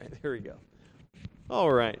Here we go.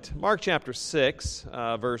 All right. Mark chapter 6,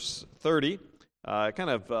 verse 30.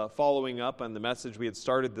 Following up on the message we had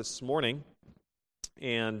started this morning.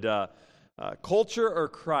 And culture or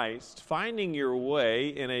Christ, finding your way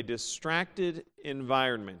in a distracted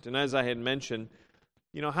environment. And as I had mentioned,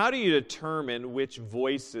 how do you determine which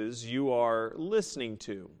voices you are listening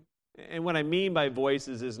to? And what I mean by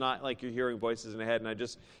voices is not like you're hearing voices in the head, and I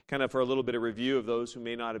just for a little bit of review of those who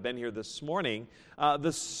may not have been here this morning,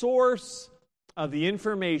 the source of the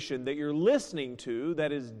information that you're listening to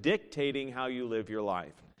that is dictating how you live your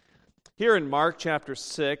life. Here in Mark chapter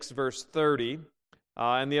 6, verse 30,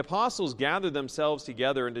 and the apostles gathered themselves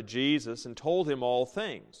together unto Jesus and told him all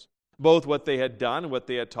things, both what they had done and what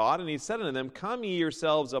they had taught. And he said unto them, Come ye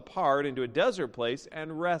yourselves apart into a desert place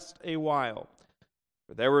and rest a while.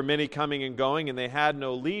 For there were many coming and going, and they had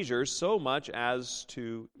no leisure so much as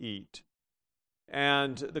to eat.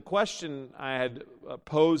 And the question I had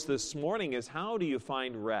posed this morning is, how do you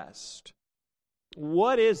find rest?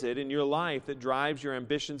 What is it in your life that drives your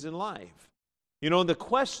ambitions in life?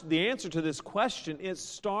 The answer to this question, it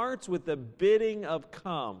starts with the bidding of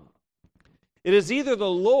come. It is either the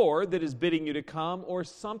Lord that is bidding you to come, or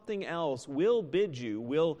something else will bid you,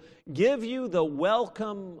 will give you the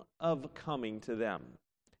welcome of coming to them.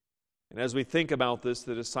 And as we think about this,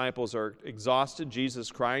 the disciples are exhausted.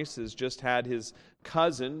 Jesus Christ has just had his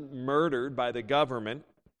cousin murdered by the government.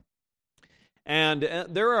 And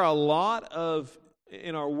there are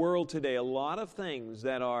in our world today, a lot of things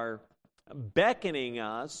that are beckoning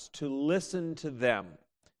us to listen to them.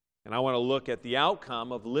 And I want to look at the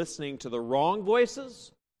outcome of listening to the wrong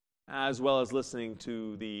voices as well as listening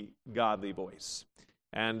to the godly voice.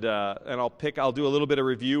 And I'll do a little bit of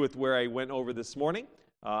review with where I went over this morning.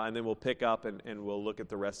 And then we'll pick up and we'll look at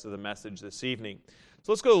the rest of the message this evening.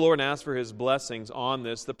 So let's go to the Lord and ask for His blessings on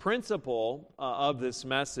this. The principle of this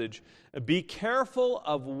message, be careful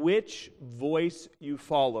of which voice you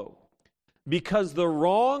follow, because the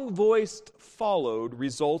wrong voice followed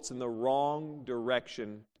results in the wrong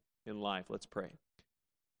direction in life. Let's pray.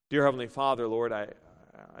 Dear Heavenly Father, Lord, I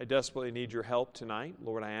desperately need your help tonight.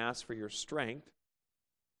 Lord, I ask for your strength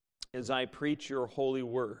as I preach your holy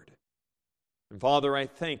word. And Father, I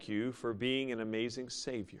thank you for being an amazing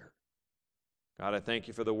Savior. God, I thank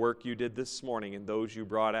you for the work you did this morning and those you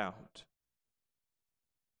brought out.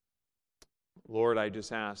 Lord, I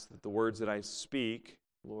just ask that the words that I speak,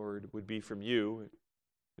 Lord, would be from you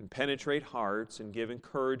and penetrate hearts and give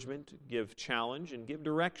encouragement, give challenge, and give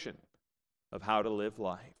direction of how to live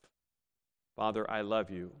life. Father, I love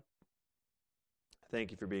you.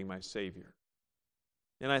 Thank you for being my Savior.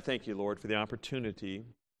 And I thank you, Lord, for the opportunity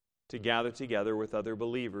to gather together with other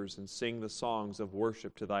believers and sing the songs of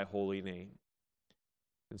worship to thy holy name.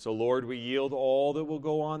 And so, Lord, we yield all that will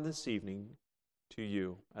go on this evening to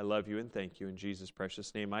you. I love you and thank you. In Jesus'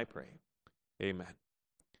 precious name I pray. Amen.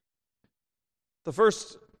 The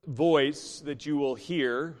first voice that you will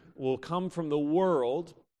hear will come from the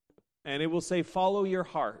world, and it will say, follow your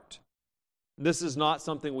heart. This is not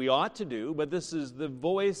something we ought to do, but this is the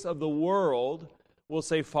voice of the world will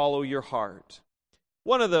say, follow your heart.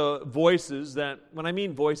 One of the voices that, when I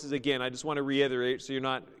mean voices, again, I just want to reiterate so you're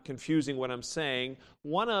not confusing what I'm saying.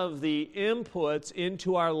 One of the inputs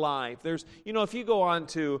into our life, there's, if you go on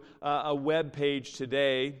to a web page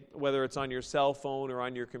today, whether it's on your cell phone or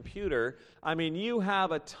on your computer, you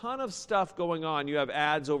have a ton of stuff going on. You have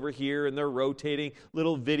ads over here, and they're rotating,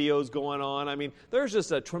 little videos going on. There's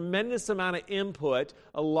just a tremendous amount of input.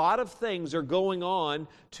 A lot of things are going on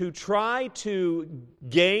to try to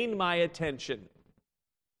gain my attention.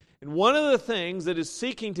 And one of the things that is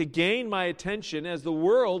seeking to gain my attention, as the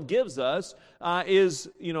world gives us, is,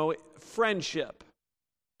 friendship.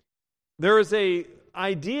 There is an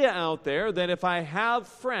idea out there that if I have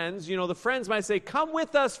friends, the friends might say, come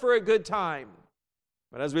with us for a good time.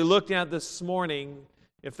 But as we looked at this morning,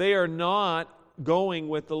 if they are not going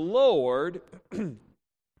with the Lord,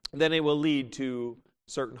 then it will lead to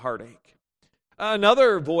certain heartache.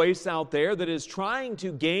 Another voice out there that is trying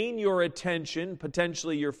to gain your attention,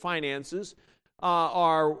 potentially your finances,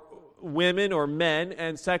 are women or men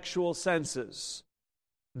and sexual senses.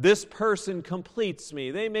 This person completes me.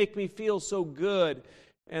 They make me feel so good,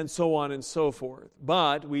 and so on and so forth.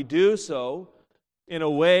 But we do so in a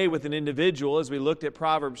way with an individual, as we looked at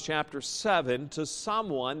Proverbs chapter 7, to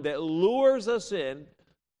someone that lures us in,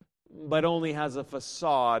 but only has a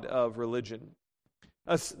facade of religion.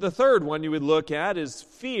 The third one you would look at is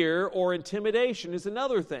fear or intimidation is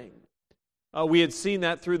another thing. We had seen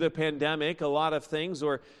that through the pandemic, a lot of things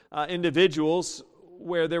where individuals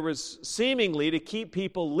where there was seemingly to keep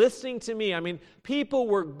people listening to me. I mean, people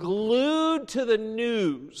were glued to the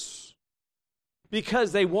news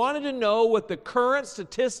because they wanted to know what the current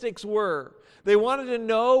statistics were. They wanted to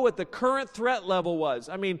know what the current threat level was.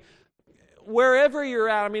 I mean, wherever you're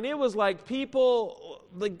at, I mean, it was like people,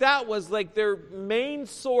 like that was like their main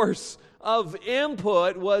source of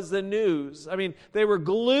input was the news. I mean, they were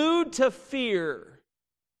glued to fear.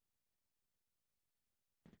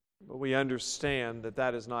 But we understand that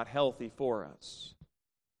that is not healthy for us.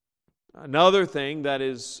 Another thing that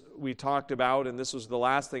is we talked about, and this was the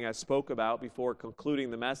last thing I spoke about before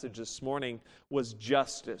concluding the message this morning, was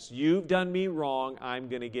justice. You've done me wrong, I'm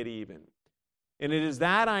going to get even. And it is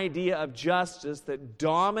that idea of justice that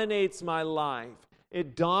dominates my life.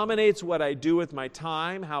 It dominates what I do with my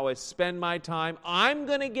time, how I spend my time. I'm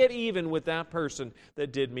going to get even with that person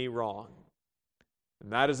that did me wrong.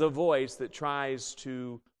 And that is a voice that tries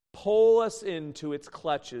to pull us into its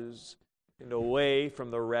clutches and away from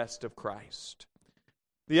the rest of Christ.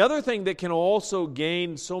 The other thing that can also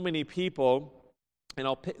gain so many people, and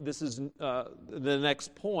this is the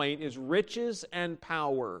next point, is riches and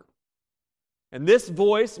power. And this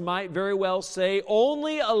voice might very well say,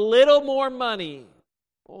 only a little more money,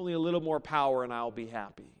 only a little more power, and I'll be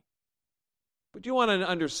happy. But you want to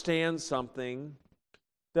understand something,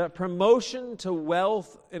 that promotion to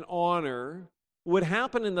wealth and honor would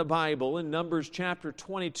happen in the Bible in Numbers chapter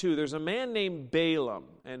 22. There's a man named Balaam,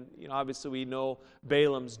 and obviously we know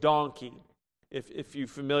Balaam's donkey. If you're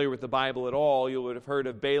familiar with the Bible at all, you would have heard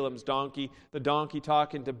of Balaam's donkey, the donkey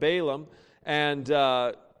talking to Balaam, and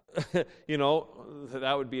that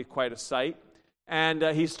would be quite a sight. And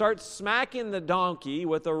he starts smacking the donkey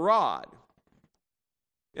with a rod.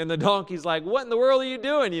 And the donkey's like, what in the world are you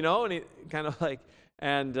doing, And he kind of like,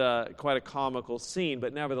 and quite a comical scene,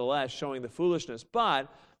 but nevertheless showing the foolishness.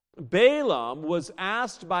 But Balaam was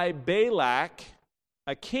asked by Balak,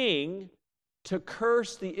 a king, to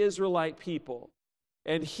curse the Israelite people.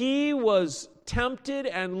 And he was tempted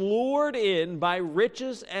and lured in by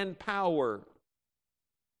riches and power.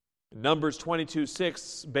 In Numbers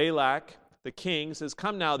 22:6, Balak, the king, says,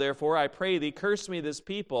 come now, therefore, I pray thee, curse me this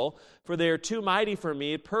people, for they are too mighty for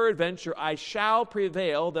me. Peradventure I shall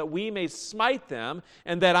prevail, that we may smite them,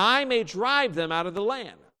 and that I may drive them out of the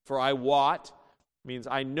land. For I wot, means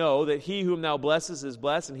I know, that he whom thou blesses is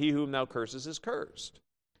blessed, and he whom thou curses is cursed.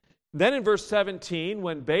 Then in verse 17,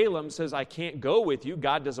 when Balaam says, I can't go with you,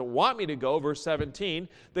 God doesn't want me to go, verse 17,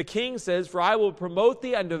 the king says, for I will promote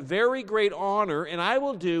thee unto very great honor, and I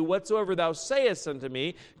will do whatsoever thou sayest unto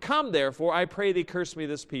me. Come therefore, I pray thee, curse me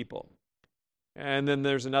this people. And then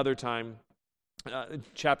there's another time,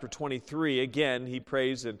 chapter 23, again, he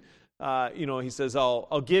prays, and he says,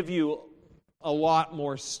 I'll give you a lot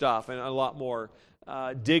more stuff, and a lot more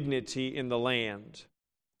dignity in the land.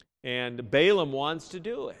 And Balaam wants to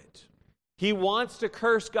do it. He wants to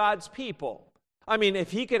curse God's people. I mean,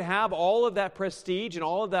 if he could have all of that prestige and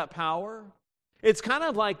all of that power, it's kind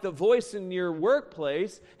of like the voice in your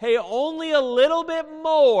workplace, hey, only a little bit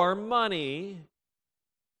more money,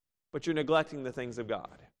 but you're neglecting the things of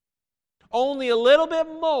God. Only a little bit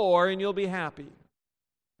more and you'll be happy.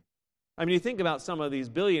 I mean, you think about some of these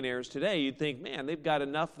billionaires today, you'd think, man, they've got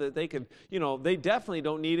enough that they could, they definitely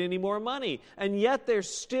don't need any more money. And yet they're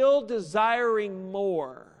still desiring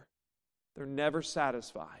more. They're never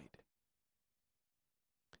satisfied.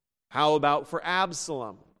 How about for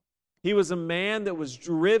Absalom? He was a man that was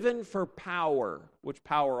driven for power, which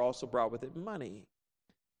power also brought with it money.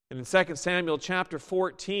 And in 2 Samuel chapter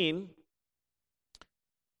 14,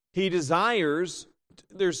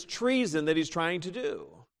 there's treason that he's trying to do.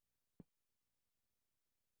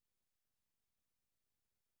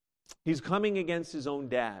 He's coming against his own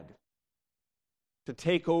dad to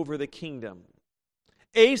take over the kingdom.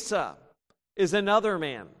 Asa is another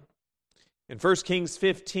man. In 1 Kings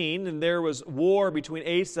 15, and there was war between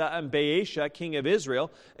Asa and Baasha, king of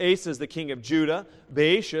Israel. Asa is the king of Judah.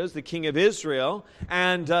 Baasha is the king of Israel.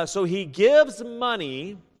 And so he gives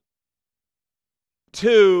money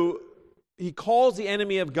he calls the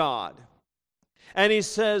enemy of God. And he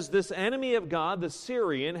says this enemy of God, the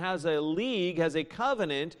Syrian, has a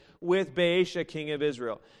covenant with Baasha, king of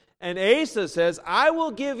Israel. And Asa says, I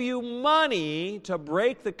will give you money to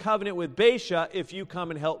break the covenant with Baasha if you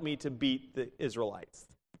come and help me to beat the Israelites.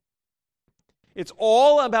 It's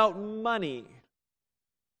all about money.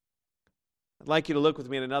 I'd like you to look with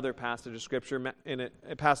me in another passage of Scripture,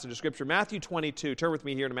 Matthew 22. Turn with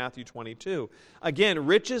me here to Matthew 22. Again,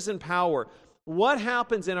 riches and power. What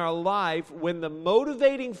happens in our life when the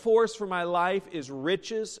motivating force for my life is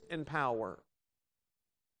riches and power?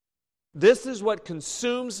 This is what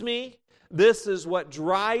consumes me. This is what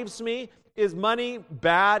drives me. Is money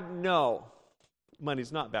bad? No.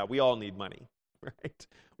 Money's not bad. We all need money, right?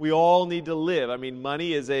 We all need to live. I mean,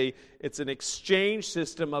 money it's an exchange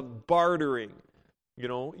system of bartering. You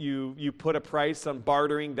know, you put a price on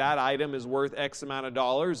bartering, that item is worth X amount of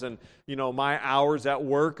dollars, and, you know, my hours at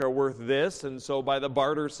work are worth this, and so by the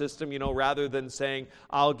barter system, you know, rather than saying,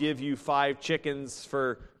 I'll give you 5 chickens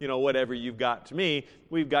for, you know, whatever you've got to me,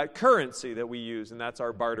 we've got currency that we use, and that's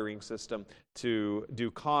our bartering system to do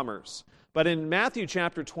commerce. But in Matthew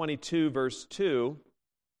chapter 22, verse 2,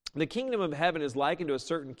 the kingdom of heaven is likened to a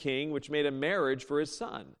certain king which made a marriage for his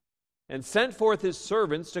son, and sent forth his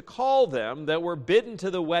servants to call them that were bidden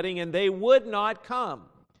to the wedding, and they would not come.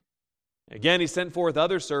 Again he sent forth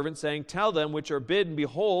other servants, saying, Tell them which are bidden,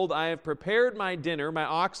 Behold, I have prepared my dinner, my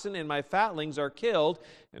oxen and my fatlings are killed,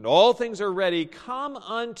 and all things are ready. Come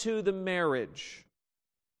unto the marriage.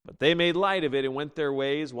 But they made light of it, and went their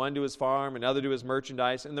ways, one to his farm, another to his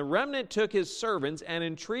merchandise. And the remnant took his servants, and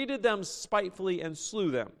entreated them spitefully, and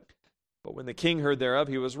slew them. But when the king heard thereof,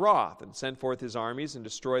 he was wroth, and sent forth his armies, and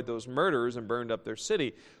destroyed those murderers, and burned up their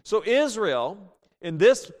city. So Israel, in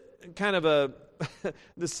this kind of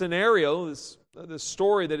the scenario, this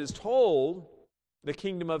story that is told, the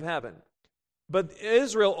kingdom of heaven. But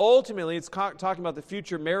Israel, ultimately, it's talking about the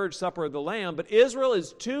future marriage supper of the Lamb, but Israel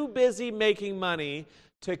is too busy making money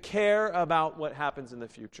to care about what happens in the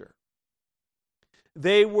future.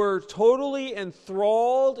 They were totally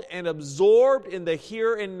enthralled and absorbed in the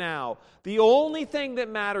here and now. The only thing that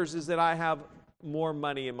matters is that I have more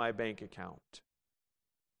money in my bank account.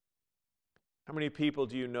 How many people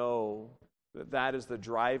do you know that is the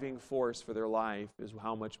driving force for their life, is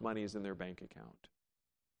how much money is in their bank account?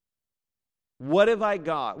 What have I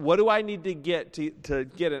got? What do I need to get to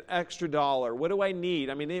get an extra dollar? What do I need?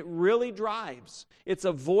 I mean, it really drives. It's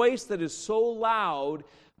a voice that is so loud.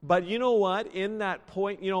 But you know what? In that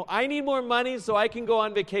point, you know, I need more money so I can go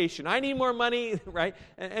on vacation. I need more money, right?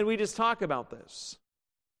 And we just talk about this.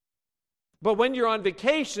 But when you're on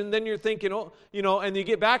vacation, then you're thinking, oh, you know, and you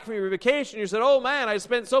get back from your vacation, you said, oh man, I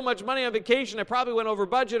spent so much money on vacation, I probably went over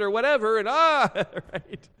budget or whatever, and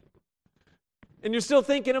right? And you're still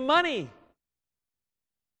thinking of money.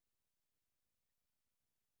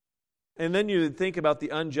 And then you think about the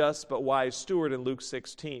unjust but wise steward in Luke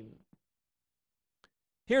 16.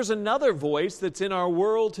 Here's another voice that's in our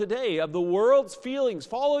world today, of the world's feelings.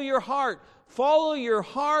 Follow your heart. Follow your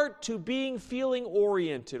heart to being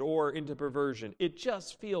feeling-oriented or into perversion. It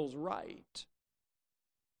just feels right.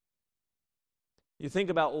 You think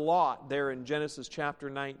about Lot there in Genesis chapter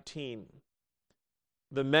 19.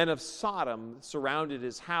 The men of Sodom surrounded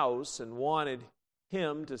his house and wanted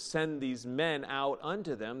him to send these men out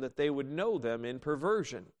unto them that they would know them in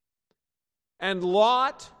perversion. And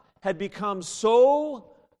Lot had become so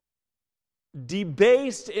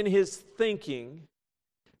debased in his thinking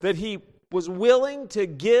that he was willing to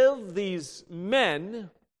give these men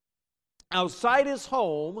outside his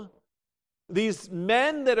home, these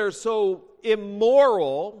men that are so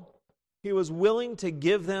immoral, he was willing to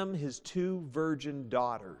give them his 2 virgin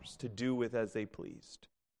daughters to do with as they pleased.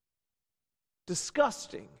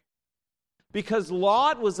 Disgusting. Because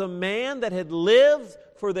Lot was a man that had lived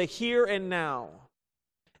for the here and now.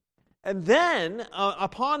 And then,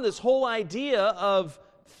 upon this whole idea of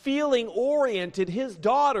feeling oriented, his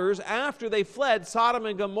daughters, after they fled Sodom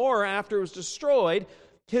and Gomorrah, after it was destroyed,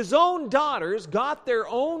 his own daughters got their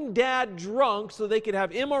own dad drunk so they could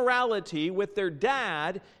have immorality with their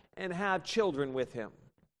dad and have children with him.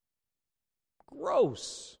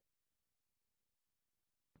 Gross.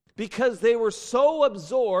 Because they were so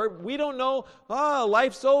absorbed, we don't know,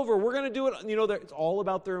 life's over, we're going to do it. You know, it's all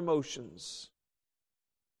about their emotions.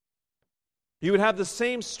 You would have the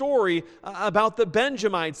same story about the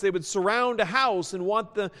Benjamites. They would surround a house and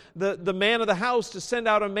want the man of the house to send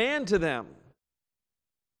out a man to them.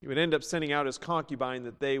 He would end up sending out his concubine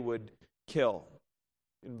that they would kill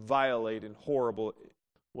and violate in horrible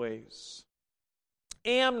ways.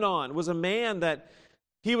 Amnon was a man that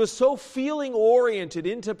he was so feeling-oriented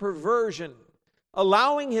into perversion,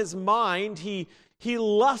 allowing his mind, he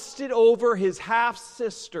lusted over his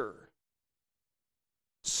half-sister.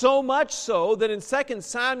 So much so that in 2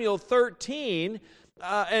 Samuel 13,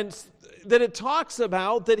 and that it talks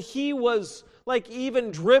about that he was like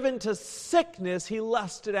even driven to sickness, he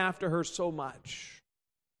lusted after her so much.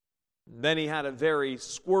 And then he had a very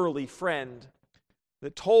squirrely friend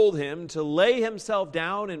that told him to lay himself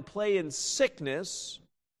down and play in sickness,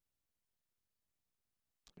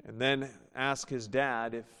 and then ask his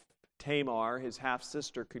dad if Tamar, his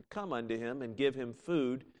half-sister, could come unto him and give him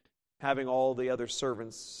food, having all the other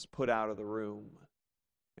servants put out of the room.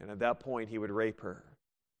 And at that point, he would rape her.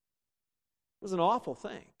 It was an awful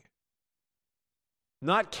thing.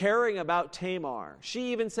 Not caring about Tamar.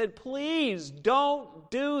 She even said, please don't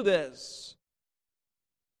do this.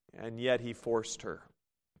 And yet he forced her.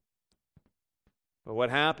 But what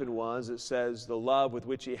happened was, it says, the love with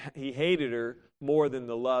which he hated her more than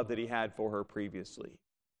the love that he had for her previously.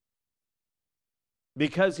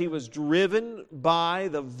 Because he was driven by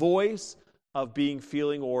the voice of being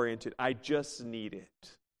feeling oriented. I just need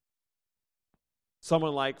it.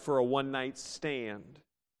 Someone like for a one-night stand.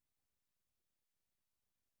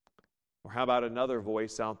 Or how about another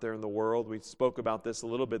voice out there in the world? We spoke about this a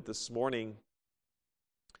little bit this morning.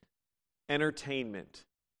 Entertainment.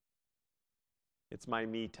 It's my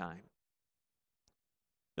me time.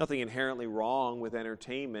 Nothing inherently wrong with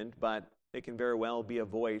entertainment, but it can very well be a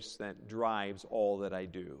voice that drives all that I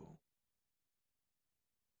do.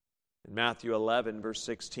 In Matthew 11, verse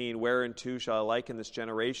 16, whereunto shall I liken this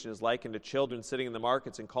generation is likened to children sitting in the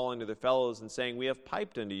markets and calling to their fellows and saying, we have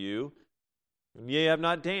piped unto you, and ye have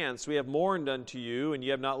not danced. We have mourned unto you, and ye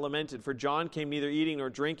have not lamented. For John came neither eating nor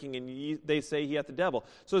drinking, and they say he hath the devil.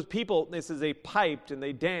 So as people, it says they piped and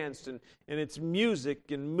they danced, and it's music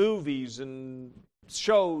and movies and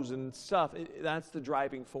shows and stuff. That's the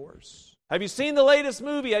driving force. Have you seen the latest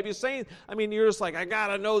movie? Have you seen, you're just like, I got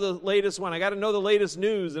to know the latest one. I got to know the latest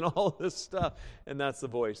news and all this stuff. And that's the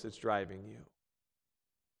voice that's driving you.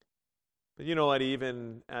 But you know what?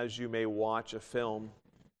 Even as you may watch a film,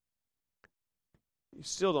 you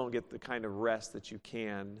still don't get the kind of rest that you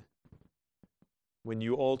can when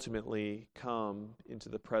you ultimately come into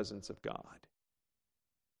the presence of God.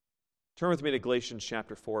 Turn with me to Galatians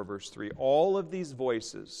chapter 4, verse 3. All of these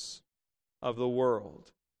voices of the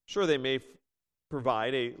world, sure, they may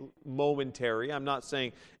provide a momentary, I'm not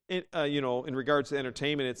saying, in regards to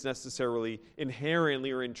entertainment, it's necessarily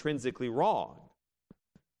inherently or intrinsically wrong.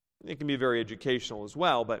 It can be very educational as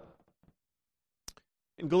well, but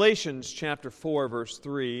in Galatians chapter 4, verse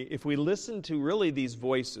 3, if we listen to really these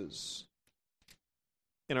voices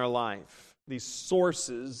in our life, these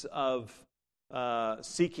sources of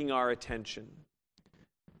seeking our attention,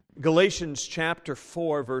 Galatians chapter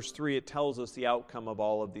 4, verse 3, it tells us the outcome of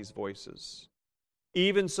all of these voices.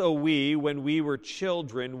 Even so we, when we were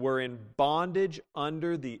children, were in bondage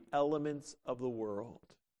under the elements of the world.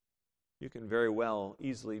 You can very well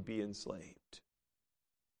easily be enslaved.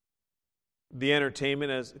 The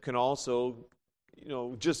entertainment can also,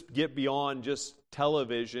 just get beyond just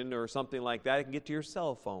television or something like that. It can get to your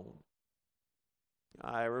cell phone.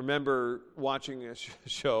 I remember watching a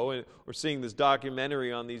show or seeing this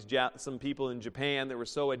documentary on some people in Japan that were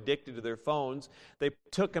so addicted to their phones. They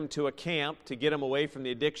took them to a camp to get them away from the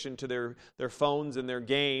addiction to their phones and their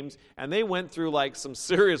games. And they went through some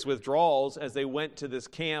serious withdrawals as they went to this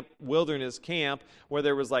camp, wilderness camp, where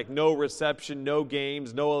there was no reception, no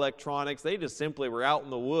games, no electronics. They just simply were out in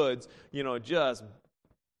the woods, just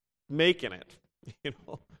making it,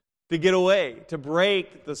 to get away, to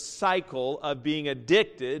break the cycle of being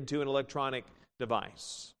addicted to an electronic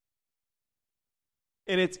device.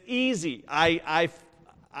 And it's easy.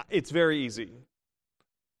 It's very easy.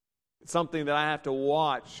 It's something that I have to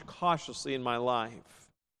watch cautiously in my life.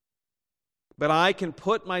 But I can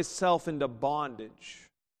put myself into bondage.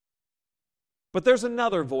 But there's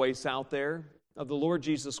another voice out there of the Lord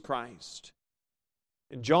Jesus Christ.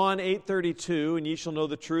 In John 8:32, and ye shall know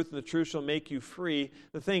the truth, and the truth shall make you free.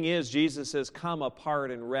 The thing is, Jesus says, come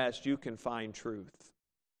apart and rest. You can find truth.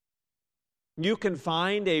 You can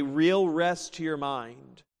find a real rest to your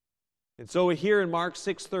mind. And so here in Mark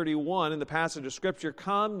 6:31, in the passage of Scripture,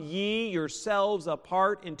 come ye yourselves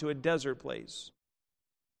apart into a desert place.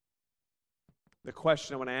 The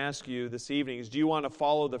question I want to ask you this evening is, do you want to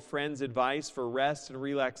follow the friend's advice for rest and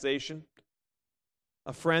relaxation?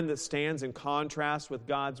 A friend that stands in contrast with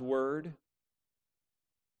God's Word?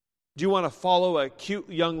 Do you want to follow a cute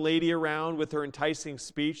young lady around with her enticing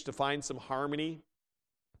speech to find some harmony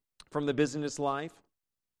from the business life?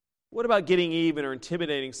 What about getting even or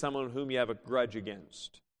intimidating someone whom you have a grudge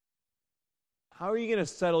against? How are you going to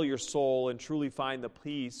settle your soul and truly find the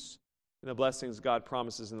peace and the blessings God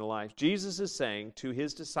promises in the life? Jesus is saying to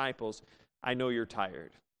his disciples, I know you're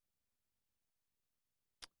tired.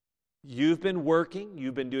 You've been working,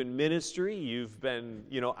 you've been doing ministry, you've been,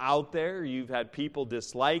 out there, you've had people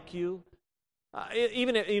dislike you.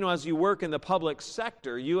 Even, as you work in the public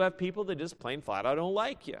sector, you have people that just plain flat out don't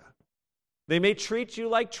like you. They may treat you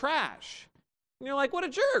like trash. And you're like, what a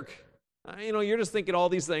jerk. You're just thinking all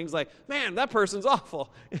these things like, man, that person's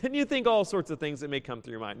awful. And you think all sorts of things that may come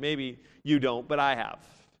through your mind. Maybe you don't, but I have.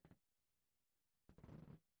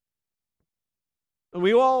 And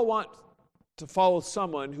we all want to follow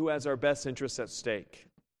someone who has our best interests at stake.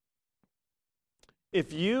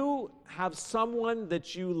 If you have someone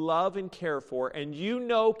that you love and care for, and you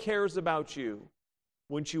know cares about you,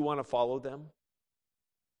 wouldn't you want to follow them?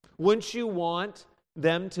 Wouldn't you want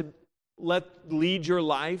them to lead your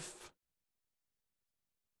life?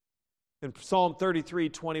 In Psalm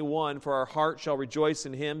 33:21, for our heart shall rejoice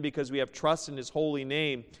in him because we have trust in his holy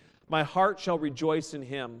name. My heart shall rejoice in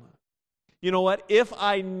him. You know what? If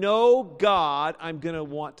I know God, I'm going to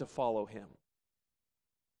want to follow him.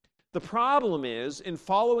 The problem is, in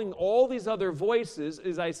following all these other voices,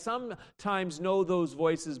 is I sometimes know those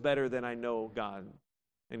voices better than I know God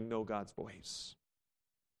and know God's voice.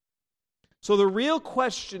 So the real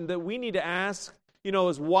question that we need to ask,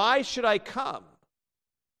 is why should I come?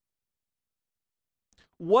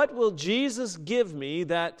 What will Jesus give me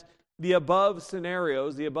that the above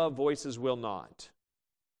scenarios, the above voices will not?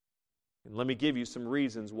 And let me give you some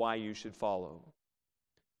reasons why you should follow.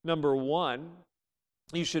 Number one,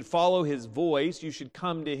 you should follow his voice. You should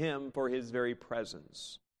come to him for his very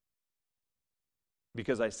presence.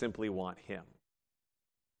 Because I simply want him.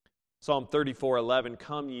 Psalm 34:11,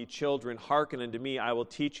 come ye children, hearken unto me, I will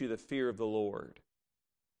teach you the fear of the Lord.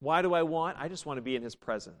 Why do I want? I just want to be in his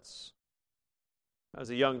presence. As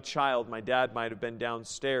a young child, my dad might have been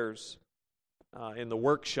downstairs in the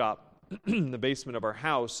workshop in the basement of our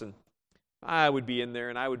house, and I would be in there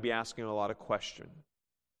and I would be asking a lot of questions.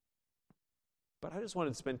 But I just wanted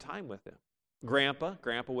to spend time with him. Grandpa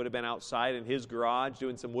would have been outside in his garage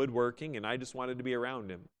doing some woodworking, and I just wanted to be around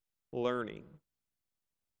him, learning.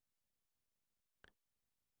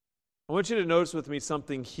 I want you to notice with me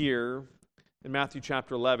something here in Matthew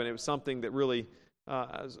chapter 11. It was something that really,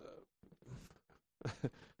 not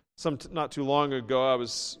too long ago, I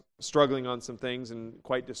was struggling on some things and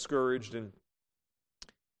quite discouraged, and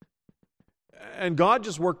God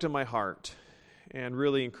just worked in my heart and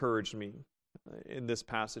really encouraged me in this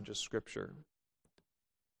passage of Scripture.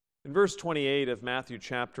 In verse 28 of Matthew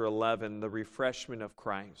chapter 11, the refreshment of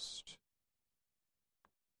Christ.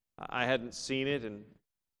 I hadn't seen it, and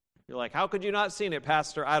you're like, how could you not seen it,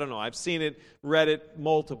 Pastor? I don't know. I've seen it, read it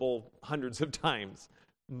multiple hundreds of times,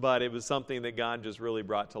 but it was something that God just really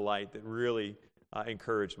brought to light that really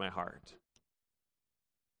encouraged my heart.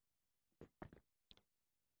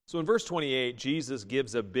 So in verse 28, Jesus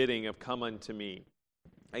gives a bidding of come unto me.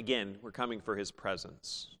 Again, we're coming for his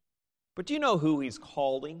presence. But do you know who he's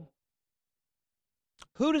calling?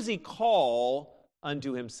 Who does he call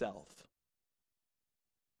unto himself?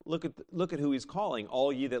 Look at who he's calling,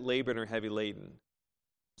 all ye that labor and are heavy laden.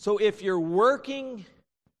 So if you're working,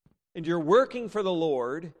 and you're working for the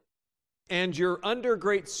Lord, and you're under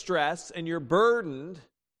great stress, and you're burdened,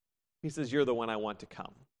 he says, you're the one I want to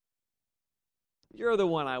come. You're the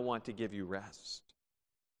one I want to give you rest.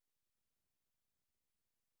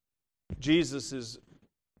 Jesus is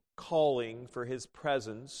calling for his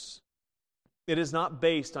presence. It is not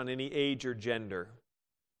based on any age or gender.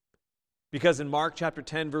 Because in Mark chapter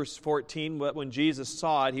 10, verse 14, when Jesus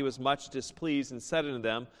saw it, he was much displeased and said unto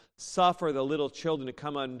them, suffer the little children to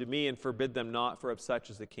come unto me and forbid them not, for of such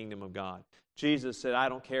is the kingdom of God. Jesus said, I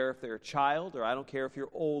don't care if they're a child or I don't care if you're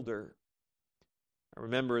older. I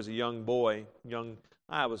remember as a young boy,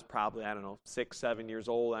 I was probably, 6, 7 years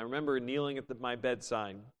old. I remember kneeling at my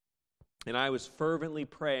bedside. And I was fervently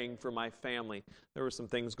praying for my family. There were some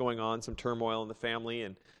things going on, some turmoil in the family,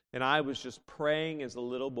 and I was just praying as a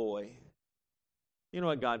little boy. You know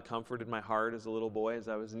what? God comforted my heart as a little boy as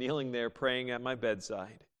I was kneeling there praying at my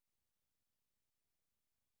bedside.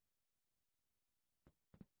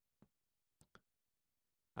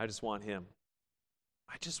 I just want him.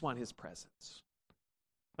 I just want his presence.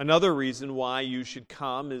 Another reason why you should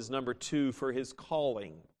come is number 2, for his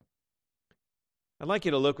calling. I'd like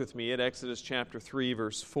you to look with me at Exodus chapter 3,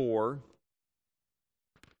 verse 4.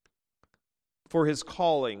 For his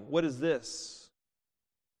calling. What is this?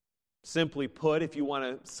 Simply put, if you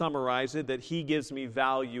want to summarize it, that he gives me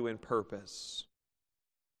value and purpose.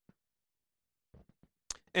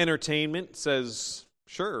 Entertainment says,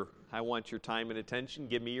 sure, I want your time and attention,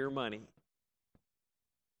 give me your money.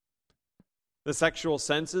 The sexual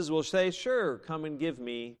senses will say, sure, come and give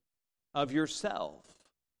me of yourself.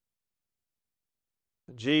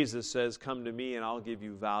 Jesus says, come to me and I'll give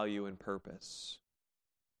you value and purpose.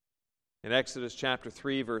 In Exodus chapter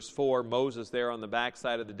 3, verse 4, Moses there on the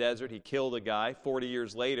backside of the desert, he killed a guy. 40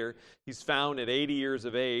 years later, he's found at 80 years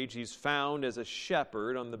of age. He's found as a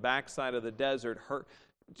shepherd on the backside of the desert,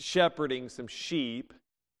 shepherding some sheep.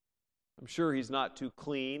 I'm sure he's not too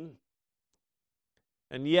clean.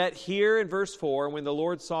 And yet here in verse 4, when the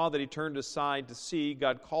Lord saw that he turned aside to see,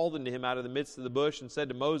 God called unto him out of the midst of the bush and said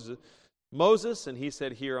to Moses, Moses, and he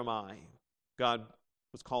said, "Here am I." God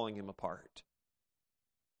was calling him apart,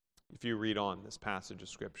 if you read on this passage of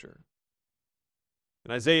Scripture. In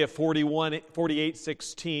Isaiah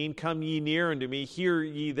 48:16, "Come ye near unto me, hear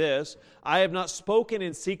ye this. I have not spoken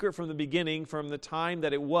in secret from the beginning, from the time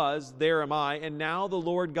that it was, there am I, and now the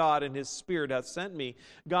Lord God and His Spirit hath sent me."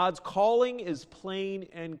 God's calling is plain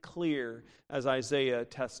and clear, as Isaiah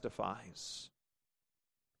testifies.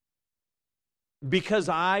 Because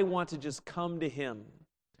I want to just come to Him.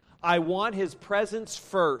 I want His presence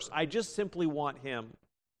first. I just simply want Him.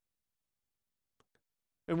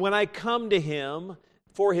 And when I come to Him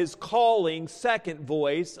for His calling, second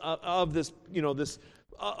voice of this,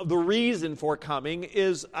 the reason for coming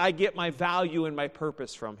is I get my value and my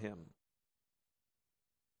purpose from Him.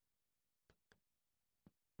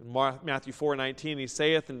 In Matthew 4:19, He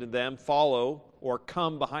saith unto them, "Follow," or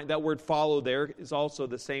 "come behind." That word "follow" there is also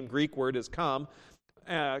the same Greek word as "come."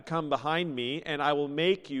 "Come behind me, and I will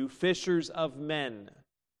make you fishers of men."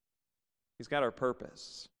 He's got our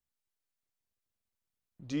purpose.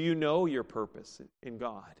 Do you know your purpose in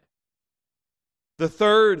God? The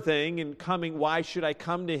third thing in coming, why should I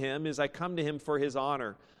come to Him, is I come to Him for His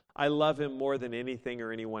honor. I love Him more than anything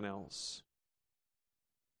or anyone else.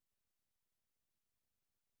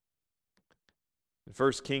 In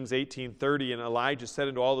 1 Kings 18:30, "And Elijah said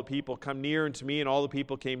unto all the people, Come near unto me. And all the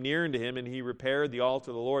people came near unto him, and he repaired the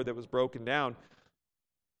altar of the Lord that was broken down."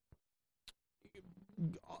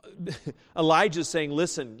 Elijah's saying,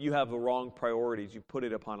 listen, you have the wrong priorities. You put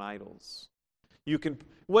it upon idols.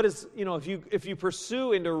 If you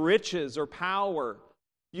pursue into riches or power,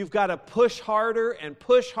 you've got to push harder and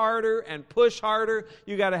push harder and push harder.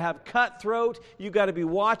 You've got to have cutthroat. You've got to be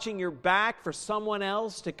watching your back for someone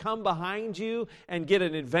else to come behind you and get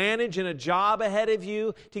an advantage in a job ahead of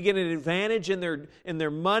you, to get an advantage in their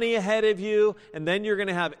money ahead of you, and then you're going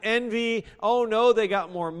to have envy. Oh no, they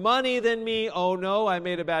got more money than me. Oh no, I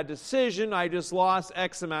made a bad decision. I just lost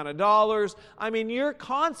X amount of dollars. I mean, you're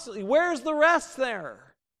constantly, where's the rest there?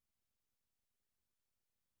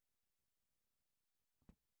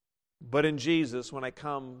 But in Jesus, when I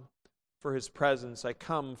come for His presence, I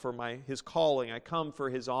come for His calling, I come for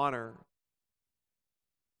His honor,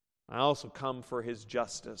 I also come for His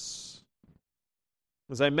justice.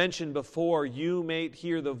 As I mentioned before, you may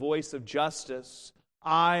hear the voice of justice.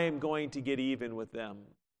 I am going to get even with them.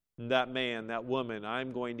 That man, that woman,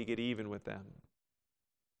 I'm going to get even with them.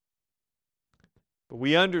 But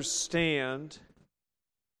we understand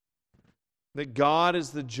that God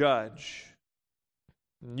is the judge.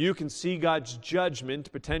 You can see God's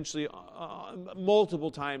judgment potentially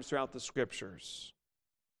multiple times throughout the Scriptures.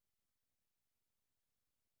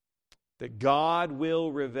 That God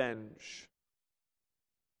will revenge.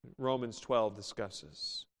 Romans 12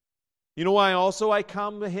 discusses. You know why also I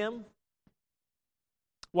come to Him?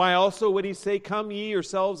 Why also would He say, "Come ye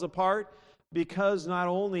yourselves apart"? Because not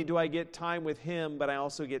only do I get time with Him, but I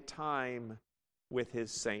also get time with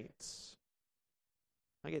His saints.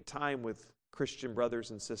 I get time with Christian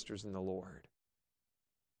brothers and sisters in the Lord.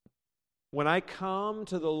 When I come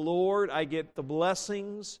to the Lord, I get the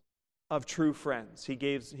blessings of true friends. He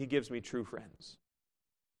gives me true friends.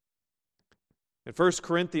 In 1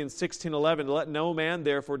 Corinthians 16:11, "Let no man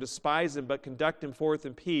therefore despise him, but conduct him forth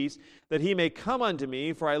in peace, that he may come unto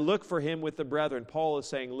me, for I look for him with the brethren." Paul is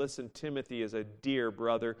saying, listen, Timothy is a dear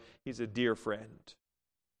brother. He's a dear friend.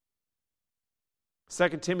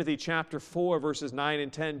 2 Timothy chapter 4, verses 9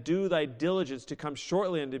 and 10, "Do thy diligence to come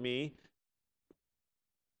shortly unto me."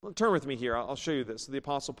 Well, turn with me here. I'll show you this. The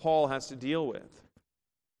Apostle Paul has to deal with.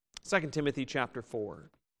 2 Timothy chapter 4.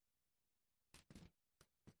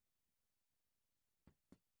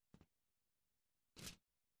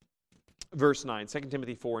 Verse 9. 2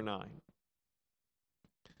 Timothy 4:9.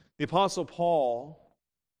 The Apostle Paul,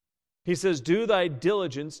 he says, "Do thy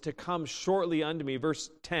diligence to come shortly unto me." Verse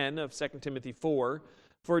 10 of 2 Timothy 4.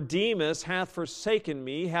 "For Demas hath forsaken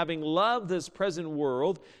me, having loved this present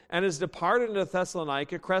world, and is departed into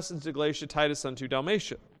Thessalonica, Crescens to Galatia, Titus unto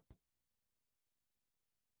Dalmatia."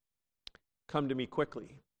 Come to me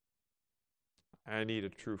quickly. I need a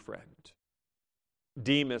true friend.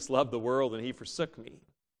 Demas loved the world, and he forsook me.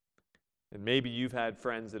 And maybe you've had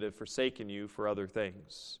friends that have forsaken you for other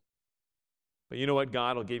things. But you know what?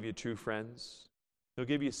 God will give you true friends. He'll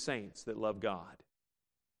give you saints that love God.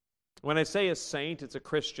 When I say a saint, it's a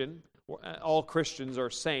Christian. All Christians are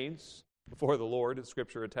saints before the Lord, as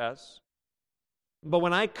Scripture attests. But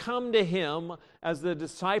when I come to Him, as the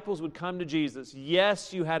disciples would come to Jesus,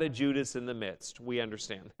 yes, you had a Judas in the midst. We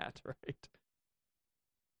understand that, right?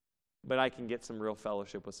 But I can get some real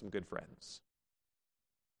fellowship with some good friends.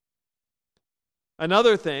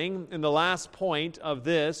 Another thing, in the last point of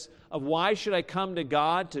this, of why should I come to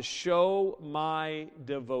God? To show my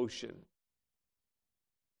devotion.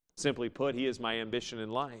 Simply put, He is my ambition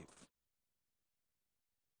in life.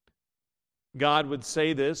 God would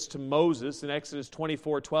say this to Moses in Exodus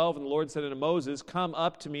 24:12, and the Lord said unto Moses, "Come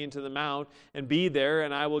up to me into the mount, and be there,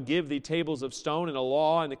 and I will give thee tables of stone, and a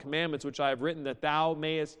law, and the commandments which I have written, that thou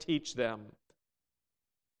mayest teach them."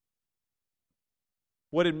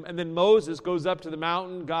 And then Moses goes up to the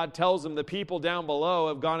mountain. God tells him the people down below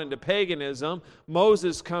have gone into paganism.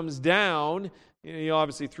 Moses comes down. He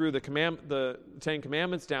obviously threw the Ten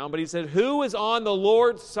Commandments down, but he said, "Who is on the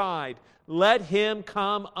Lord's side? Let him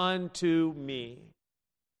come unto me."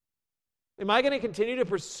 Am I going to continue to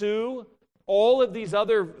pursue all of these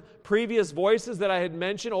other previous voices that I had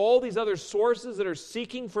mentioned, all these other sources that are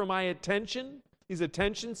seeking for my attention, these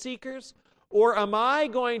attention seekers? Or am I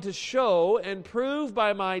going to show and prove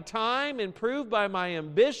by my time and prove by my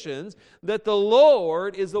ambitions that the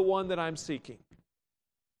Lord is the one that I'm seeking?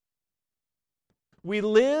 We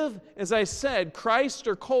live, as I said, Christ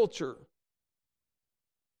or culture.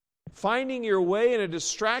 Finding your way in a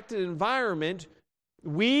distracted environment,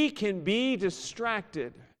 we can be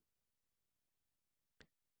distracted.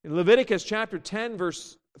 In Leviticus chapter 10,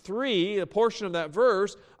 verse 3, a portion of that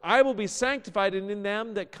verse, "I will be sanctified in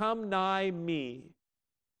them that come nigh me."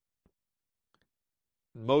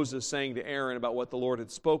 Moses saying to Aaron about what the Lord had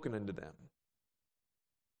spoken unto them.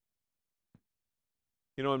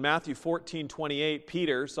 You know, in Matthew 14:28,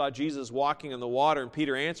 Peter saw Jesus walking on the water, and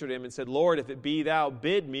Peter answered him and said, "Lord, if it be thou,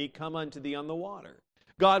 bid me come unto thee on the water."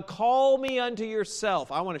 God, call me unto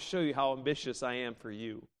yourself. I want to show you how ambitious I am for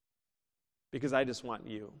you, because I just want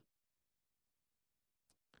you.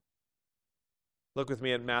 Look with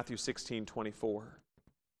me at Matthew 16:24.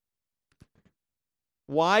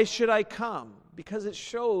 Why should I come? Because it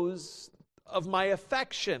shows of my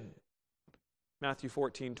affection. Matthew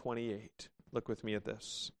 14:28. Look with me at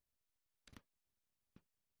this.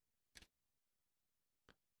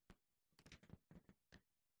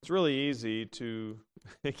 It's really easy to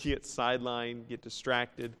get sidelined, get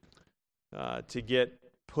distracted, to get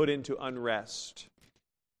put into unrest.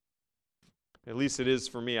 At least it is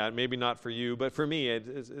for me. Maybe not for you, but for me,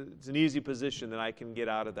 it's an easy position that I can get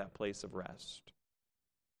out of that place of rest.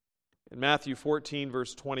 In Matthew 14,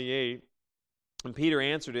 verse 28, and Peter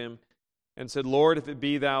answered him and said, "Lord, if it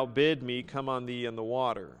be thou, bid me come on thee in the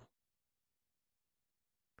water."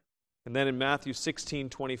 And then in Matthew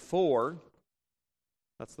 16:24,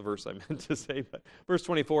 that's the verse I meant to say, but verse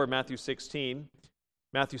 24 of Matthew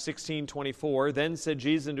 16:24, "Then said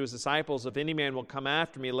Jesus unto his disciples, If any man will come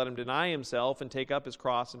after me, let him deny himself and take up his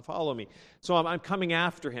cross and follow me." So I'm coming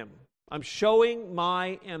after him. I'm showing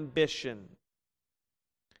my ambition.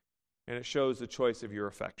 And it shows the choice of your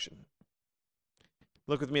affection.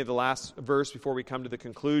 Look with me at the last verse before we come to the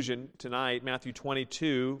conclusion tonight, Matthew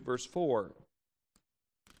 22, verse 4.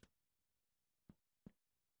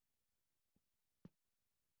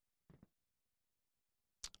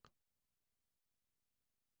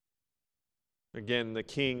 Again, the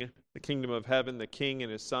kingdom of heaven, the king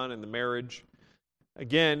and his son and the marriage.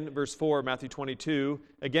 Again, verse 4, Matthew 22,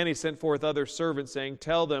 "Again he sent forth other servants, saying,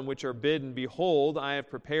 Tell them which are bidden, Behold, I have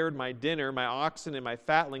prepared my dinner, my oxen and my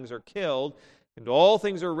fatlings are killed, and all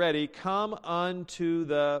things are ready. Come unto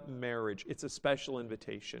the marriage." It's a special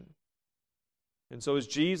invitation. And so as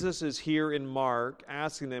Jesus is here in Mark,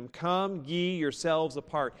 asking them, "Come ye yourselves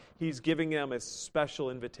apart," he's giving them a special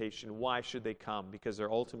invitation. Why should they come? Because they're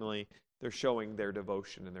showing their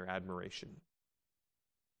devotion and their admiration.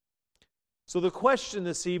 So the question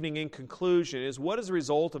this evening in conclusion is, what is the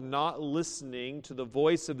result of not listening to the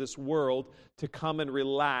voice of this world to come and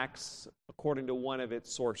relax according to one of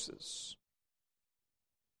its sources?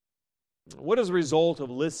 What is the result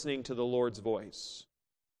of listening to the Lord's voice?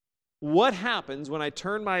 What happens when I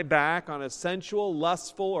turn my back on a sensual,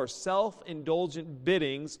 lustful, or self-indulgent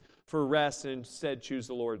biddings for rest and instead choose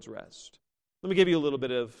the Lord's rest? Let me give you a little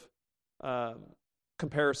bit of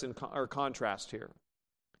comparison or contrast here.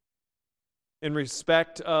 In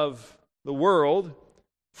respect of the world,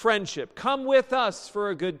 friendship. Come with us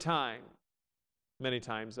for a good time. Many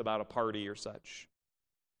times about a party or such.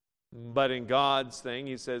 But in God's thing,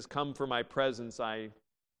 he says, "Come for my presence, I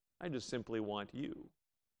just simply want you."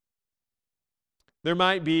 There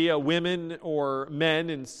might be women or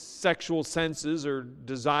men in sexual senses or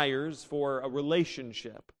desires for a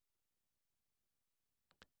relationship.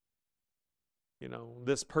 You know,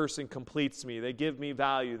 this person completes me. They give me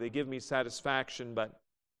value. They give me satisfaction. But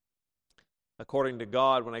according to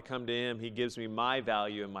God, when I come to Him, He gives me my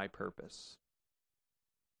value and my purpose.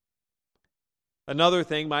 Another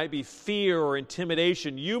thing might be fear or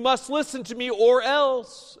intimidation. You must listen to me or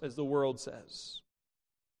else, as the world says.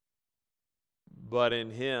 But in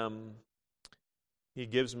Him, He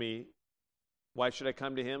gives me, why should I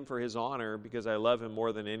come to Him? For His honor, because I love Him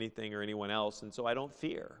more than anything or anyone else, and so I don't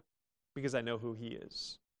fear, because I know who He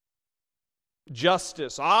is.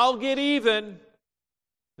 Justice, I'll get even,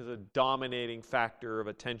 is a dominating factor of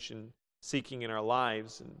attention seeking in our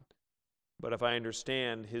lives. But if I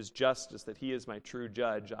understand His justice, that He is my true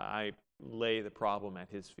judge, I lay the problem at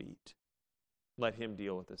His feet. Let Him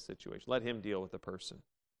deal with this situation. Let Him deal with the person.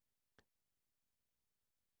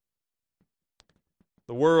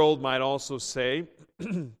 The world might also say,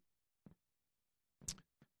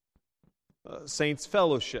 saints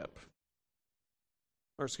fellowship.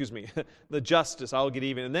 Or excuse me, the justice, I'll get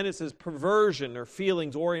even. And then it says perversion or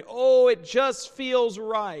feelings oriented. Oh, it just feels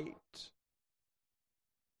right.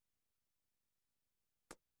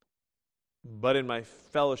 But in my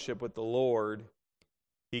fellowship with the Lord,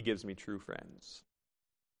 He gives me true friends.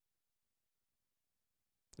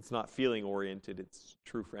 It's not feeling oriented, it's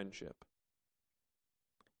true friendship.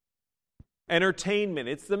 Entertainment,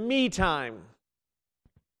 it's the me time.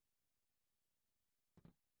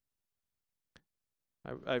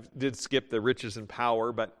 I did skip the riches and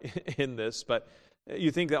power but in this, but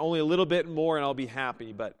you think that only a little bit more and I'll be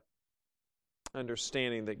happy, but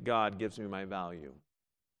understanding that God gives me my value.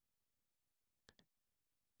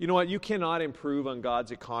 You know what? You cannot improve on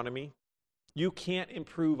God's economy. You can't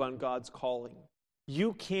improve on God's calling.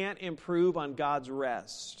 You can't improve on God's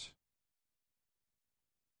rest.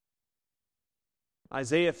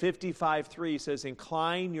 Isaiah 55:3 says,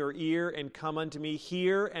 Incline your ear and come unto me,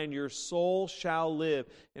 hear, and your soul shall live,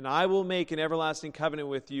 and I will make an everlasting covenant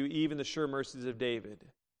with you, even the sure mercies of David.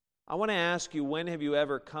 I want to ask you, when have you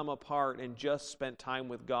ever come apart and just spent time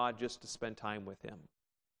with God just to spend time with Him?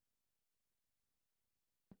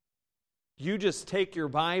 You just take your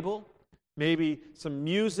Bible, maybe some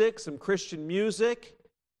music, some Christian music,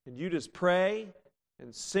 and you just pray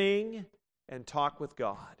and sing and talk with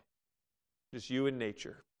God. Just you and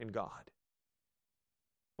nature and God.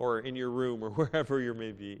 Or in your room or wherever you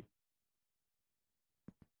may be.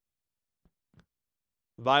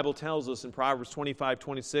 The Bible tells us in Proverbs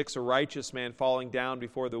 25:26, a righteous man falling down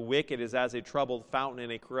before the wicked is as a troubled fountain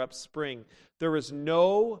in a corrupt spring. There is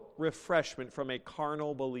no refreshment from a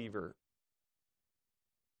carnal believer.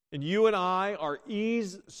 And you and I are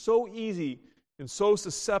so easy and so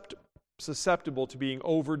susceptible to being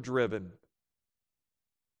overdriven.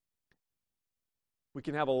 We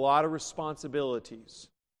can have a lot of responsibilities,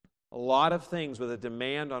 a lot of things with a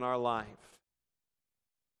demand on our life.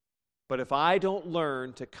 But if I don't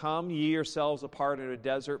learn to come ye yourselves apart in a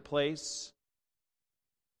desert place,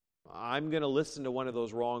 I'm going to listen to one of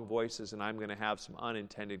those wrong voices and I'm going to have some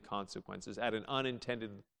unintended consequences at an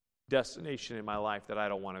unintended destination in my life that I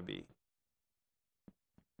don't want to be.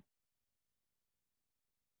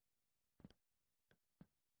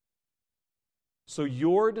 So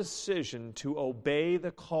your decision to obey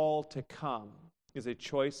the call to come is a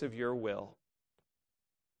choice of your will.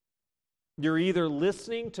 You're either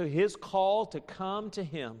listening to His call to come to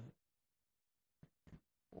Him,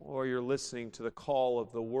 or you're listening to the call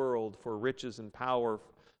of the world for riches and power,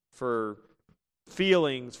 for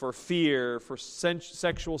feelings, for fear, for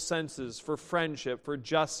sexual senses, for friendship, for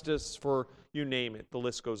justice, for you name it. The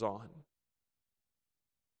list goes on.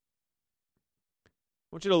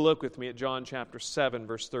 I want you to look with me at John chapter 7,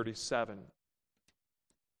 verse 37.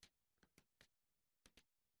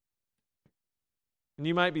 And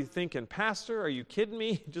you might be thinking, Pastor, are you kidding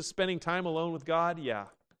me? Just spending time alone with God? Yeah,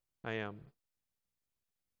 I am.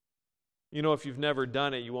 You know, if you've never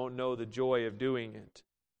done it, you won't know the joy of doing it.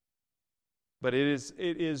 But it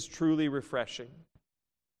is truly refreshing.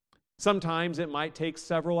 Sometimes it might take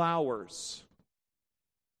several hours.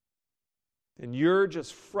 And you're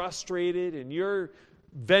just frustrated and you're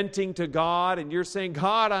venting to God and you're saying,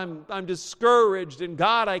 God, I'm discouraged, and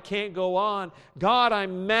God, I can't go on. God,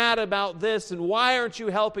 I'm mad about this, and why aren't you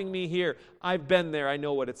helping me here? I've been there. I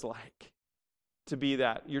know what it's like to be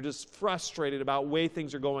that. You're just frustrated about the way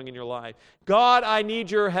things are going in your life. God, I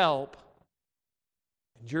need your help.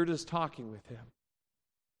 And you're just talking with Him.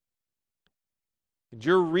 And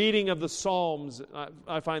your reading of the Psalms,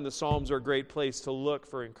 I find the Psalms are a great place to look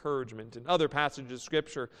for encouragement and other passages of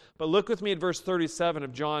Scripture. But look with me at verse 37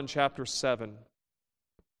 of John chapter 7.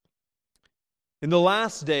 In the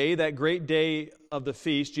last day, that great day of the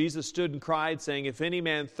feast, Jesus stood and cried, saying, If any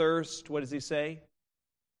man thirst, what does He say?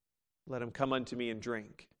 Let him come unto me and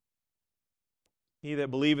drink. He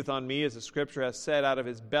that believeth on me, as the Scripture hath said, out of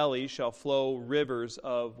his belly shall flow rivers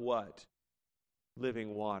of what?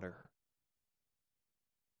 Living water.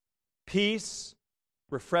 peace,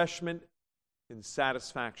 refreshment, and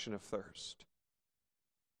satisfaction of thirst.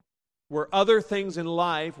 Where other things in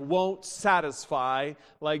life won't satisfy,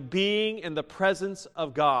 like being in the presence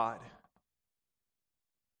of God.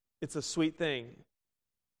 It's a sweet thing.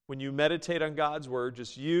 When you meditate on God's Word,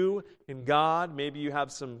 just you and God, maybe you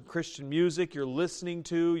have some Christian music you're listening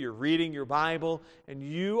to, you're reading your Bible, and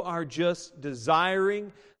you are just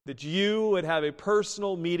desiring that you would have a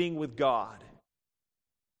personal meeting with God.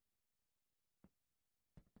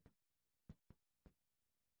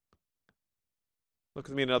 Look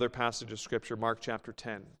with me at another passage of Scripture, Mark chapter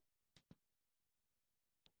 10.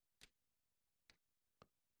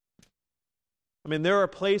 I mean, there are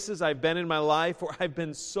places I've been in my life where I've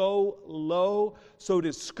been so low, so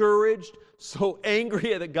discouraged, so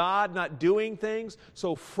angry at God not doing things,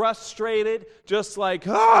 so frustrated, just like,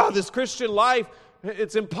 this Christian life,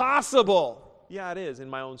 it's impossible. Yeah, it is in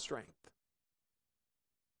my own strength.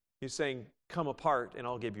 He's saying, come apart and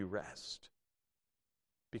I'll give you rest.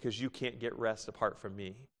 Because you can't get rest apart from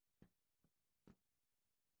me.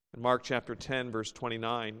 In Mark chapter 10, verse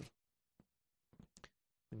 29,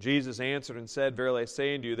 Jesus answered and said, Verily I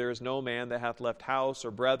say unto you, there is no man that hath left house,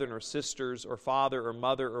 or brethren, or sisters, or father, or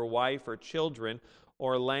mother, or wife, or children,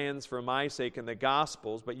 or lands for my sake in the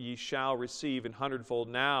Gospels, but ye shall receive an hundredfold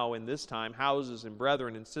now in this time houses, and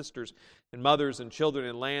brethren, and sisters, and mothers, and children,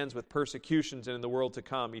 and lands with persecutions, and in the world to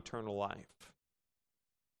come eternal life.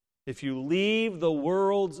 If you leave the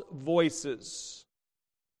world's voices,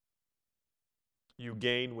 you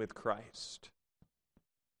gain with Christ.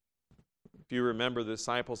 If you remember, the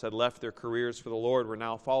disciples had left their careers for the Lord, were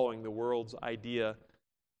now following the world's idea,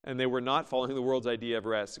 and they were not following the world's idea of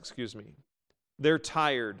rest, They're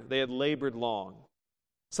tired. They had labored long.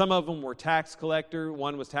 Some of them were tax collector.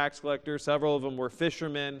 One was tax collector. Several of them were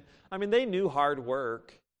fishermen. I mean, they knew hard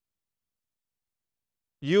work.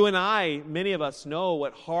 You and I, many of us know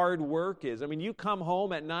what hard work is. I mean, you come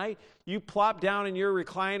home at night, you plop down in your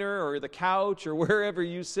recliner or the couch or wherever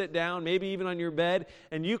you sit down, maybe even on your bed,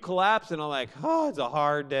 and you collapse and are like, it's a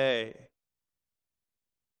hard day.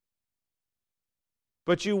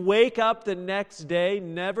 But you wake up the next day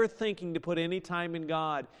never thinking to put any time in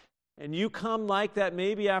God. And you come like that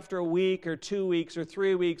maybe after a week or 2 weeks or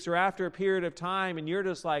 3 weeks or after a period of time, and you're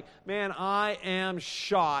just like, man, I am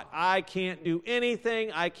shot. I can't do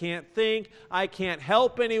anything. I can't think. I can't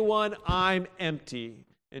help anyone. I'm empty.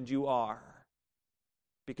 And you are.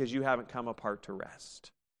 Because you haven't come apart to rest.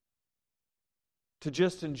 To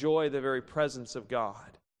just enjoy the very presence of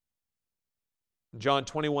God. In John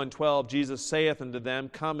 21:12, Jesus saith unto them,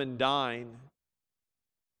 Come and dine.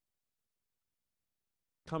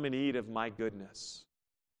 Come and eat of my goodness.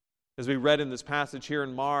 As we read in this passage here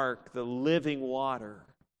in Mark, the living water.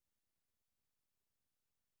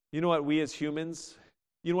 You know what we as humans,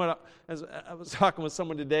 as I was talking with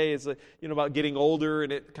someone today, it's about getting older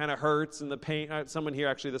and it kind of hurts and the pain. Someone here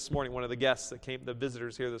actually this morning, one of the guests that came, the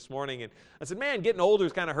visitors here this morning, and I said, man, getting older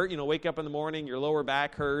is kind of hurt. Wake up in the morning, your lower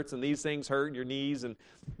back hurts and these things hurt, your knees. And,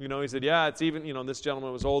 he said, yeah, it's even, this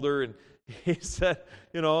gentleman was older and he said,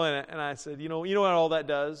 and I said, you know what all that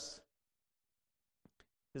does?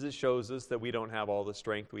 Is it shows us that we don't have all the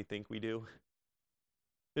strength we think we do.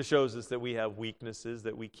 It shows us that we have weaknesses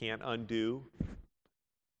that we can't undo.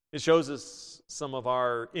 It shows us some of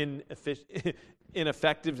our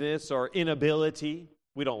ineffectiveness or inability.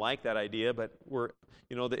 We don't like that idea, but we're,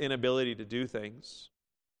 the inability to do things.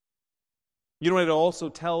 You know what it also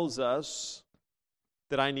tells us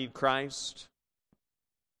that I need Christ?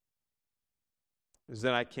 Is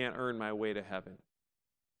that I can't earn my way to heaven.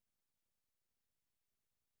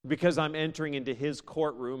 Because I'm entering into His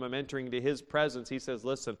courtroom, I'm entering into His presence, He says,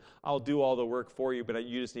 listen, I'll do all the work for you, but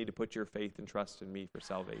you just need to put your faith and trust in me for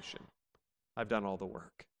salvation. I've done all the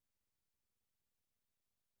work.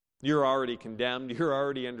 You're already condemned. You're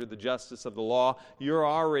already under the justice of the law. You're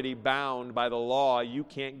already bound by the law. You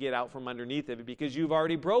can't get out from underneath of it because you've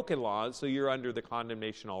already broken laws, so you're under the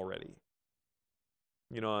condemnation already.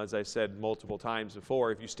 As I said multiple times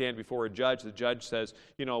before, if you stand before a judge, the judge says,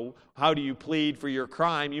 how do you plead for your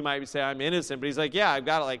crime? You might say, I'm innocent. But he's like, yeah, I've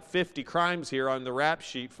got like 50 crimes here on the rap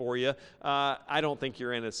sheet for you. I don't think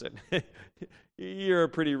you're innocent. You're a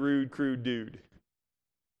pretty rude, crude dude.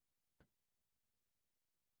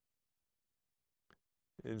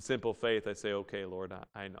 In simple faith, I say, okay, Lord,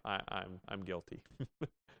 I'm guilty.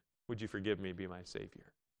 Would you forgive me, be my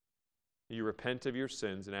Savior? You repent of your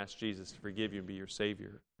sins and ask Jesus to forgive you and be your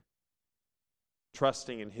Savior.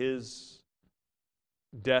 Trusting in His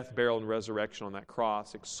death, burial, and resurrection on that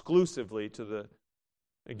cross exclusively to the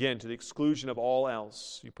exclusion of all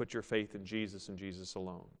else. You put your faith in Jesus and Jesus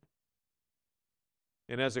alone.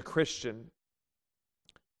 And as a Christian,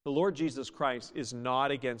 the Lord Jesus Christ is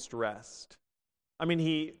not against rest. I mean,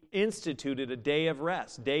 He instituted a day of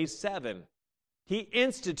rest, day 7. He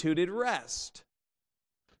instituted rest.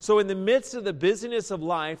 So in the midst of the busyness of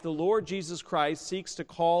life, the Lord Jesus Christ seeks to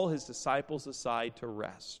call His disciples aside to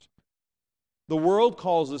rest. The world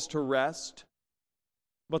calls us to rest,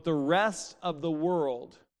 but the rest of the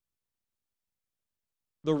world,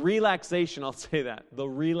 the relaxation, I'll say that, the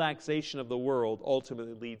relaxation of the world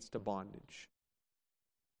ultimately leads to bondage.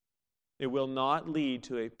 It will not lead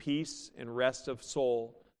to a peace and rest of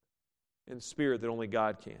soul and spirit that only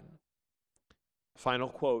God can. Final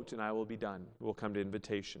quote, and I will be done. We'll come to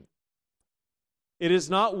invitation. It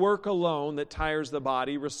is not work alone that tires the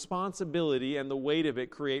body. Responsibility and the weight of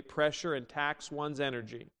it create pressure and tax one's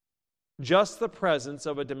energy. Just the presence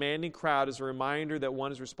of a demanding crowd is a reminder that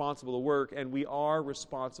one is responsible to work, and we are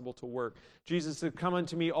responsible to work. Jesus said, "Come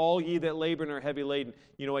unto me, all ye that labor and are heavy laden."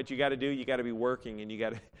 You know what you got to do? You got to be working, and you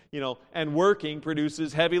got to, and working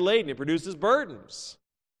produces heavy laden. It produces burdens.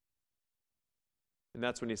 And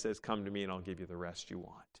that's when He says, "Come to me, and I'll give you the rest you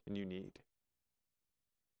want and you need."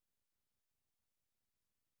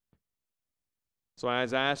 So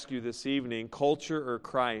as I ask you this evening, culture or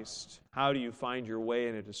Christ, how do you find your way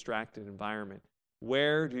in a distracted environment?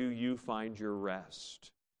 Where do you find your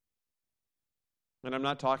rest? And I'm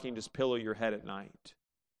not talking just pillow your head at night.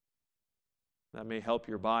 That may help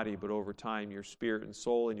your body, but over time your spirit and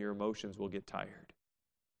soul and your emotions will get tired.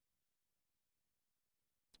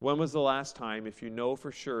 When was the last time, if you know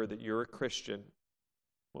for sure that you're a Christian,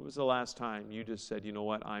 when was the last time you just said, "You know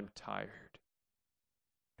what, I'm tired.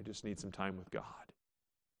 I just need some time with God.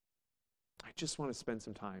 I just want to spend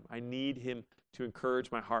some time. I need Him to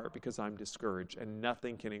encourage my heart because I'm discouraged and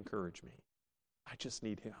nothing can encourage me. I just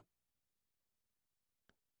need Him."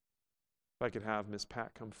 If I could have Miss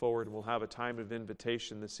Pat come forward, and we'll have a time of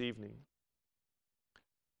invitation this evening.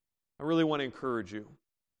 I really want to encourage you.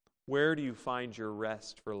 Where do you find your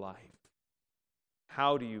rest for life?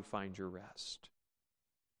 How do you find your rest?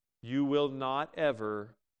 You will not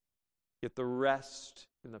ever get the rest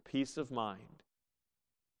and the peace of mind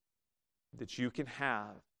that you can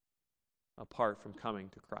have apart from coming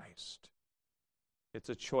to Christ. It's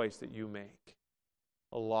a choice that you make.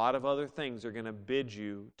 A lot of other things are going to bid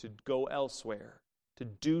you to go elsewhere, to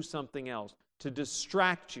do something else, to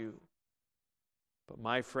distract you. But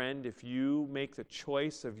my friend, if you make the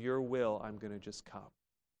choice of your will, I'm going to just come.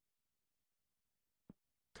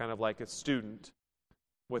 Kind of like a student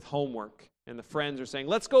with homework, and the friends are saying,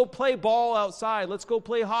 "Let's go play ball outside. Let's go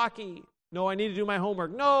play hockey." "No, I need to do my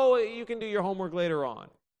homework." "No, you can do your homework later on."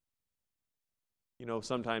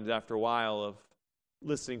 Sometimes after a while of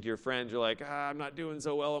listening to your friends, you're like, "I'm not doing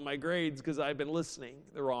so well on my grades because I've been listening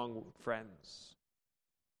to the wrong friends."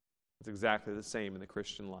 It's exactly the same in the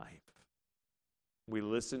Christian life. We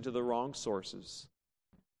listen to the wrong sources,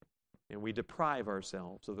 and we deprive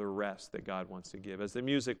ourselves of the rest that God wants to give. As the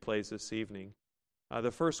music plays this evening,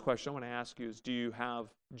 the first question I want to ask you is, do you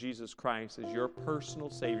have Jesus Christ as your personal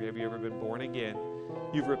Savior? Have you ever been born again?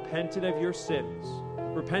 You've repented of your sins.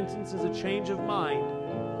 Repentance is a change of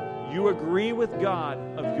mind. You agree with God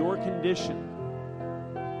of your condition.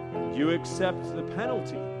 You accept the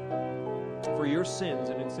penalty for your sins,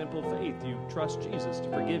 and in simple faith, you trust Jesus to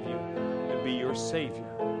forgive you and be your Savior.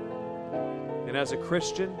 And as a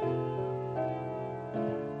Christian,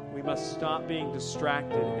 we must stop being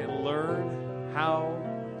distracted and learn how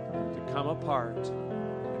to come apart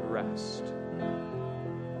and rest.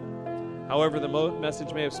 However, the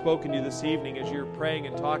message may have spoken to you this evening as you're praying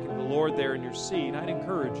and talking to the Lord there in your seat, I'd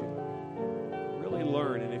encourage you. Really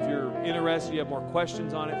learn. And if you're interested, you have more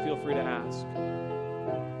questions on it, feel free to ask.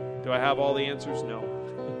 Do I have all the answers? No.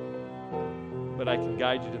 But I can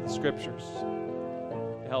guide you to the Scriptures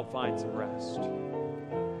to help find some rest.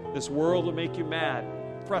 This world will make you mad,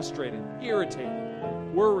 frustrated,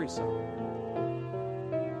 irritated, worrisome.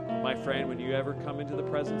 My friend, when you ever come into the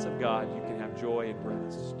presence of God, you can have joy and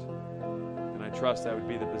rest. And I trust that would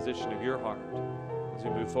be the position of your heart. As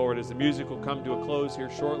we move forward, as the music will come to a close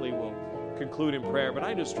here shortly, we'll conclude in prayer. But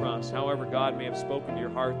I just trust, however God may have spoken to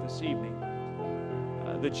your heart this evening,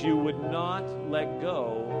 that you would not let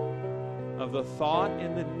go of the thought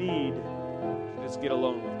and the need to just get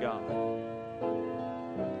alone with God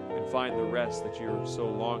and find the rest that you're so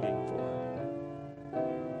longing for.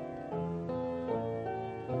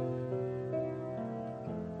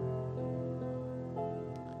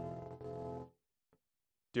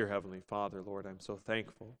 Dear Heavenly Father, Lord, I'm so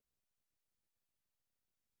thankful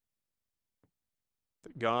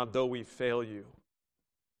that God, though we fail you,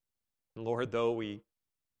 and Lord, though we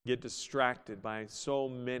get distracted by so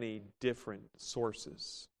many different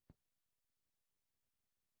sources.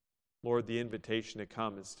 Lord, the invitation to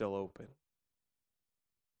come is still open.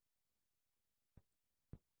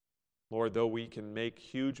 Lord, though we can make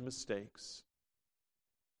huge mistakes,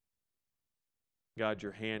 God,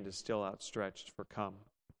 your hand is still outstretched for come.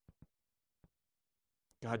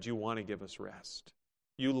 God, you want to give us rest.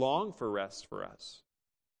 You long for rest for us.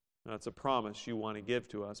 That's a promise you want to give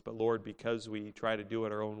to us, but Lord, because we try to do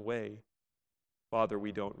it our own way, Father,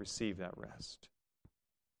 we don't receive that rest.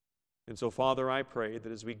 And so, Father, I pray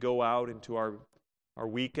that as we go out into our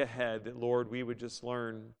week ahead, that, Lord, we would just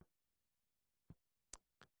learn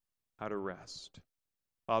how to rest.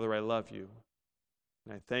 Father, I love you,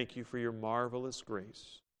 and I thank you for your marvelous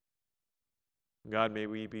grace. God, may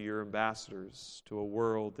we be your ambassadors to a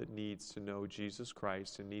world that needs to know Jesus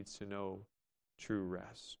Christ and needs to know true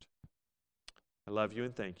rest. I love you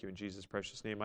and thank you in Jesus' precious name.